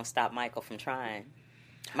think that's going to stop Michael from trying.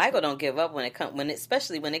 Michael don't give up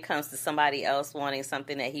especially when it comes to somebody else wanting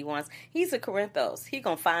something that he wants. He's a Corinthos. He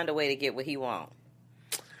going to find a way to get what he wants.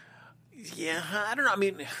 Yeah, I don't know. I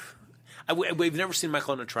mean, we've never seen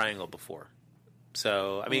Michael in a triangle before.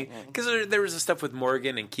 So, I mean, because there was the stuff with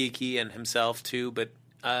Morgan and Kiki and himself, too. But,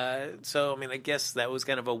 so, I mean, I guess that was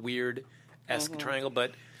kind of a weird-esque triangle.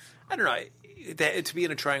 But, I don't know. To be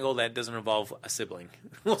in a triangle that doesn't involve a sibling.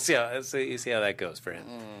 We'll see how that goes for him.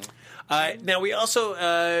 Now, we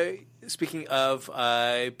also, speaking of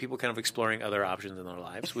people kind of exploring other options in their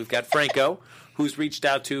lives, we've got Franco, who's reached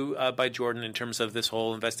out to by Jordan in terms of this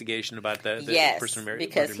whole investigation about the person married.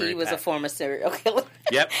 Because he was a former serial killer.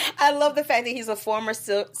 Yep. I love the fact that he's a former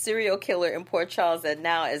serial killer in Port Charles that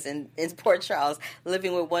now is in Port Charles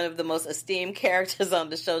living with one of the most esteemed characters on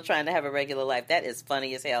the show trying to have a regular life. That is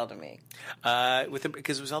funny as hell to me.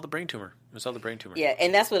 Because it was all the brain tumor. Yeah,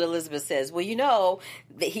 and that's what Elizabeth says. Well,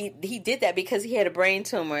 that he did that because he had a brain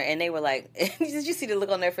tumor, and they were like, did you see the look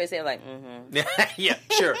on their face? They were like, yeah,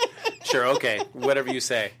 sure, okay, whatever you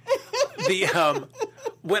say. Speaking of,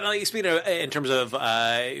 in terms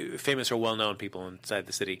of famous or well-known people inside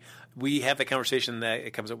the city, we have the conversation that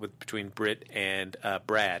it comes up with between Britt and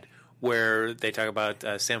Brad, where they talk about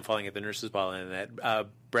Sam falling at the nurse's ball and that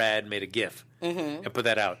Brad made a GIF and put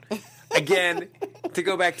that out. Again, to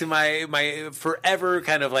go back to my forever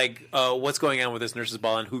kind of like, what's going on with this nurse's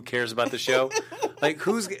ball and who cares about the show? Like,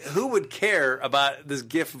 who would care about this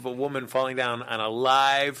GIF of a woman falling down on a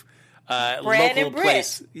live Brad local and Britt.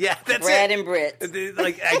 place? Yeah, that's Brad it. and Britt.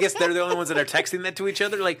 Like, I guess they're the only ones that are texting that to each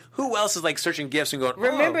other. Like, who else is like searching GIFs and going?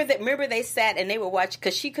 Remember they sat and they would watch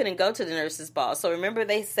because she couldn't go to the nurse's ball. So remember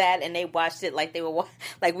they sat and they watched it like they were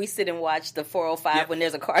like we sit and watch the 405 when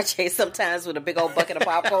there's a car chase sometimes with a big old bucket of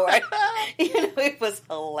popcorn. It was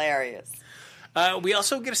hilarious. We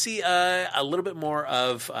also get to see a little bit more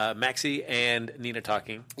of Maxie and Nina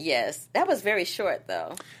talking. Yes, that was very short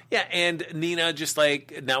though. Yeah, and Nina just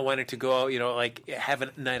like not wanting to go out, like have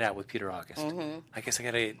a night out with Peter August. I guess I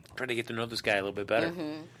gotta try to get to know this guy a little bit better.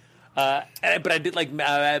 But I did like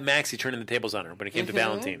Maxie turning the tables on her when it came to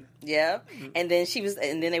Valentine. Yeah, and then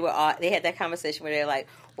they had that conversation where they're like,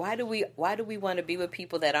 why do we want to be with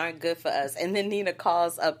people that aren't good for us? And then Nina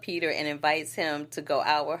calls up Peter and invites him to go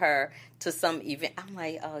out with her to some event. I'm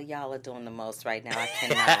like, oh, y'all are doing the most right now. I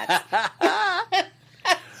cannot.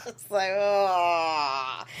 It's like,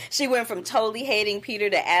 oh. She went from totally hating Peter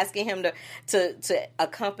to asking him to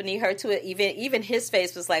accompany her to an event. Even his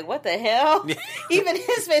face was like, what the hell? Even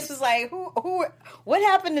his face was like, who? What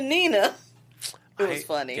happened to Nina? It was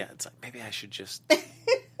funny. Yeah, it's like, maybe I should just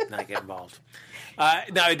not get involved.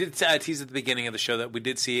 Now, I did tease at the beginning of the show that we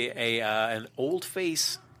did see an old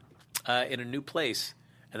face in a new place,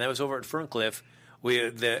 and that was over at Ferncliff.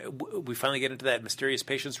 We finally get into that mysterious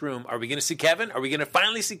patient's room. Are we going to see Kevin? Are we going to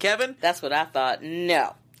finally see Kevin? That's what I thought.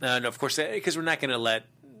 No. No, of course, because we're not going to let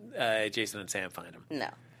Jason and Sam find him. No.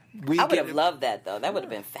 I would have loved that, though. That would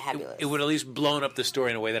have been fabulous. It would at least blown up the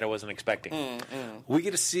story in a way that I wasn't expecting. We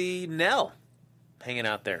get to see Nell hanging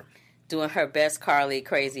out there. Doing her best Carly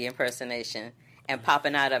crazy impersonation. And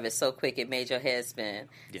popping out of it so quick it made your head spin.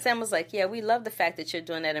 Yeah. Sam was like, yeah, we love the fact that you're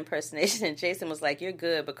doing that impersonation. And Jason was like, you're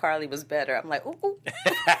good, but Carly was better. I'm like, ooh.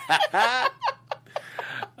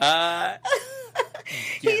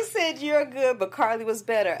 He said, you're good, but Carly was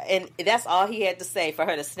better. And that's all he had to say for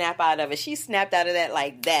her to snap out of it. She snapped out of that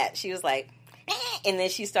like that. She was like, and then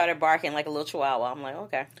she started barking like a little chihuahua. I'm like,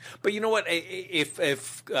 okay. But you know what? If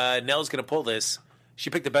Nell's going to pull this, she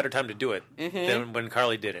picked a better time to do it than when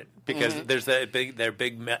Carly did it, because there's their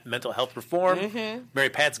big mental health reform. Mary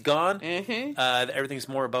Pat's gone. Everything's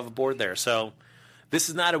more above board there. So this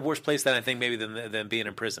is not a worse place than I think maybe than being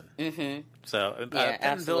in prison. So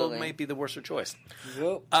Pentonville might be the worse choice.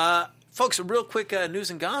 Yep. Folks, real quick news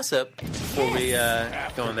and gossip before we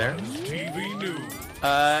go in there. TV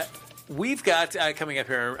news. We've got coming up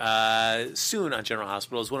here soon on General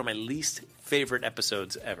Hospital is one of my least favorite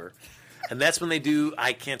episodes ever. And that's when they do,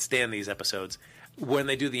 I can't stand these episodes, when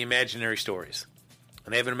they do the imaginary stories.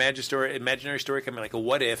 And they have an imaginary story coming, like a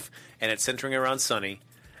what if, and it's centering around Sonny,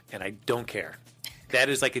 and I don't care. That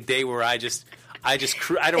is like a day where I don't watch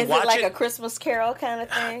it. Is it like a Christmas Carol kind of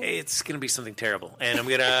thing? It's going to be something terrible. And I'm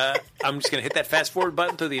just going to hit that fast forward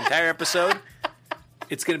button through the entire episode.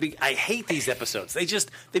 It's going to be, I hate these episodes.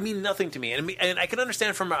 They mean nothing to me. And I can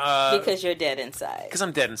understand from... because you're dead inside. Because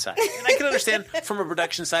I'm dead inside. And I can understand from a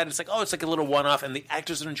production side, it's like, oh, it's like a little one-off, and the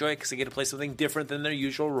actors will enjoy it because they get to play something different than their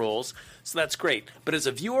usual roles. So that's great. But as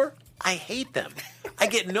a viewer, I hate them. I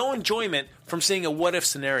get no enjoyment from seeing a what-if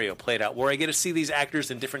scenario played out, where I get to see these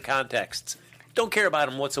actors in different contexts. Don't care about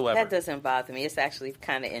them whatsoever. That doesn't bother me. It's actually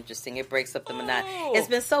kind of interesting. It breaks up the monotony. It's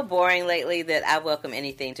been so boring lately that I welcome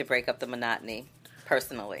anything to break up the monotony.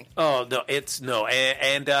 Personally. Oh, no,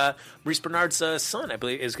 and Maurice Bernard's son, I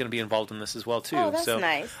believe, is going to be involved in this as well, too. Oh, that's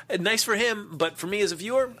nice. Nice for him, but for me as a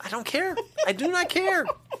viewer, I don't care. I do not care.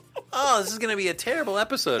 Oh, this is going to be a terrible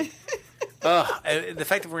episode. The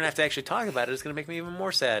fact that we're going to have to actually talk about it is going to make me even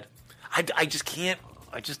more sad. I just can't.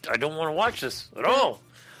 I don't want to watch this at all.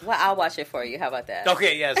 Well, I'll watch it for you. How about that?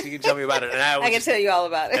 Okay, yeah, so you can tell me about it. And I can tell you all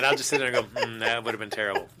about it. And I'll just sit there and go, that would have been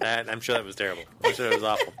terrible. I'm sure that was terrible. I'm sure it was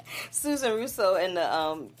awful. Susan Russo in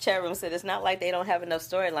the chat room said it's not like they don't have enough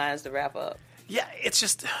storylines to wrap up. Yeah, it's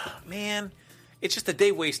just, man, it's just a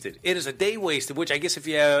day wasted. It is a day wasted, which I guess if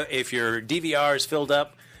your DVR is filled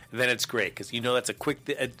up, then it's great, because you know that's a quick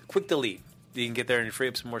delete. You can get there and free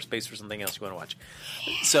up some more space for something else you want to watch.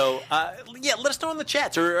 So, let us know in the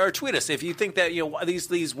chats or tweet us if you think that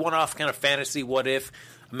these one-off kind of fantasy what-if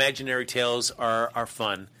imaginary tales are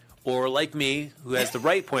fun, or like me, who has the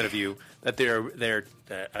right point of view, that they're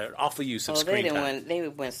an awful use of screen time. They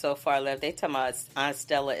went so far left. They talking about Aunt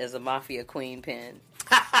Stella is a mafia queen pin.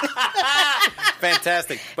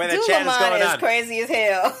 Fantastic. Boy, that chat is going on. Is crazy as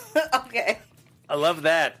hell. Okay. I love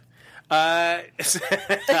that. I'd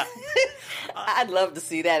love to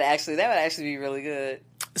see that, actually. That would actually be really good.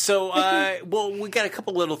 So, well, we got a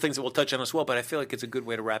couple little things that we'll touch on as well, but I feel like it's a good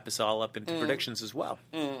way to wrap this all up into predictions as well.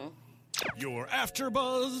 Your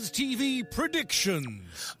AfterBuzz TV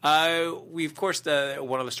predictions. We, of course,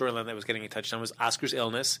 one of the storyline that was getting touched on was Oscar's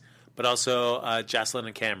illness, but also Jocelyn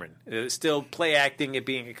and Cameron. Still play acting, it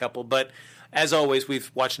being a couple, but as always,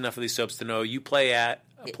 we've watched enough of these soaps to know you play act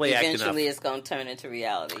enough. Eventually, it's going to turn into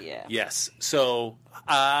reality, yeah. Yes. So,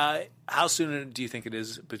 how soon do you think it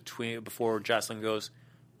is before Jocelyn goes,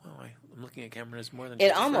 well, I'm looking at Cameron as more than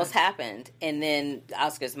It almost happened, and then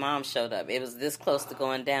Oscar's mom showed up. It was this close to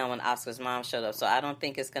going down when Oscar's mom showed up, so I don't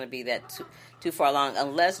think it's going to be that too far along,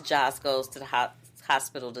 unless Joss goes to the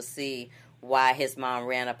hospital to see why his mom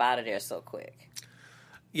ran up out of there so quick.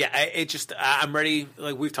 Yeah, I'm ready,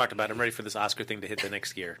 like we've talked about, I'm ready for this Oscar thing to hit the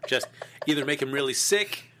next gear. Just either make him really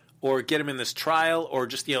sick or get him in this trial or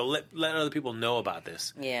just, let other people know about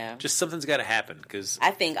this. Yeah. Just something's got to happen. Cause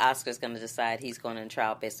I think Oscar's going to decide he's going in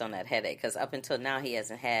trial based on that headache because up until now he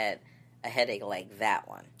hasn't had a headache like that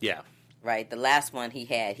one. Yeah. Right? The last one he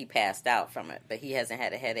had, he passed out from it, but he hasn't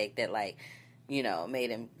had a headache that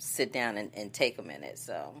made him sit down and take a minute.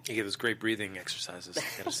 So you get those great breathing exercises.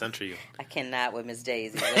 Got to center you. I cannot with Miss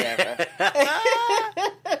Daisy, whatever.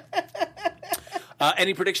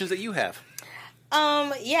 Any predictions that you have?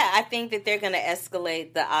 Yeah, I think that they're going to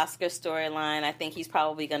escalate the Oscar storyline. I think he's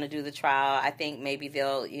probably going to do the trial. I think maybe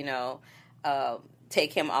they'll,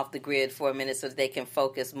 take him off the grid for a minute so that they can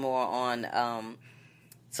focus more on.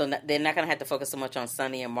 They're not going to have to focus so much on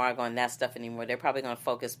Sonny and Margot and that stuff anymore. They're probably going to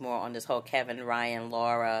focus more on this whole Kevin, Ryan,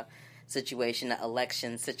 Laura situation, the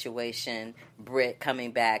election situation, Britt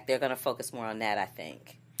coming back. They're going to focus more on that, I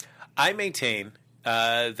think. I maintain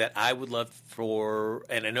that I would love for,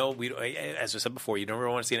 and I know as I said before, you don't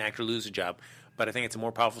really want to see an actor lose a job, but I think it's a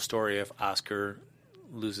more powerful story if Oscar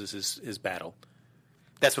loses his battle.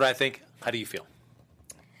 That's what I think. How do you feel?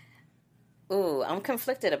 Ooh, I'm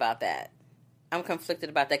conflicted about that.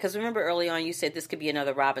 Because remember early on you said this could be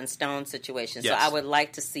another Robin Stone situation. Yes. So I would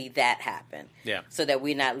like to see that happen. Yeah. So that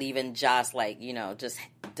we're not leaving Joss just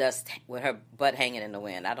dust with her butt hanging in the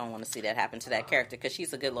wind. I don't want to see that happen to that character because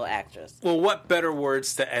she's a good little actress. Well, what better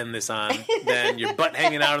words to end this on than your butt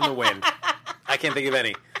hanging out in the wind? I can't think of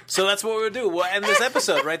any. So that's what we'll do. We'll end this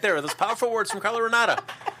episode right there with those powerful words from Carla Renata.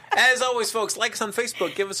 As always, folks, like us on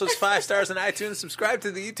Facebook, give us those 5 stars on iTunes, subscribe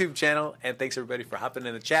to the YouTube channel, and thanks everybody for hopping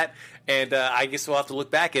in the chat. And I guess we'll have to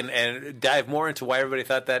look back and dive more into why everybody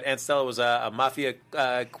thought that Aunt Stella was a mafia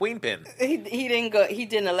queen pin. He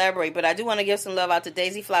didn't elaborate, but I do want to give some love out to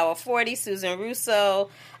Daisy Flower 40, Susan Russo,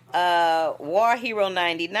 War Hero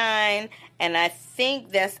 99, and I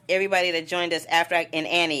think that's everybody that joined us and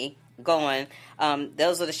Annie going.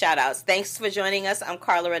 Those are the shout outs. Thanks for joining us. I'm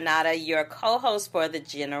Carla Renata, your co-host for the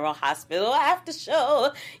General Hospital After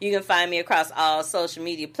Show. You can find me across all social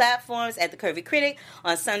media platforms at The Curvy Critic.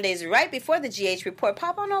 On Sundays, right before the GH Report,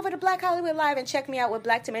 pop on over to Black Hollywood Live and check me out with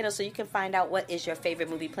Black Tomato so you can find out what is your favorite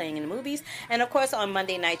movie playing in the movies. And, of course, on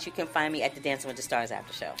Monday nights, you can find me at the Dancing with the Stars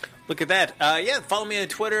After Show. Look at that. Follow me on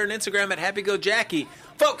Twitter and Instagram at HappyGoJackie.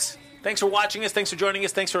 Folks, thanks for watching us. Thanks for joining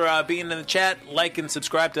us. Thanks for being in the chat. Like and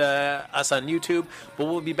subscribe to us on YouTube. But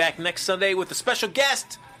we'll be back next Sunday with a special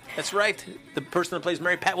guest. That's right. The person that plays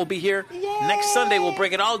Mary Pat will be here. Yay! Next Sunday, we'll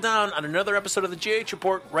break it all down on another episode of the GH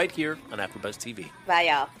Report right here on AfterBuzz TV. Bye,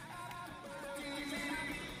 y'all.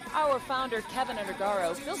 Our founder, Kevin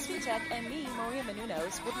Undergaro, Phil Svitek, and me, Maria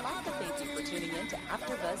Menounos, would like to thank you for tuning in to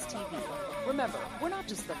AfterBuzz TV. Remember, we're not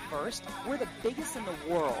just the first, we're the biggest in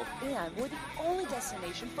the world, and we're the only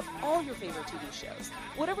destination for all your favorite TV shows.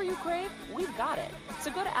 Whatever you crave, we've got it.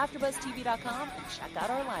 So go to AfterBuzzTV.com and check out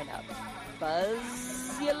our lineup.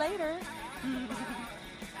 Buzz you later.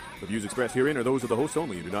 The views expressed herein are those of the hosts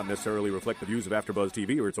only and do not necessarily reflect the views of AfterBuzz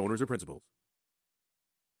TV or its owners or principals.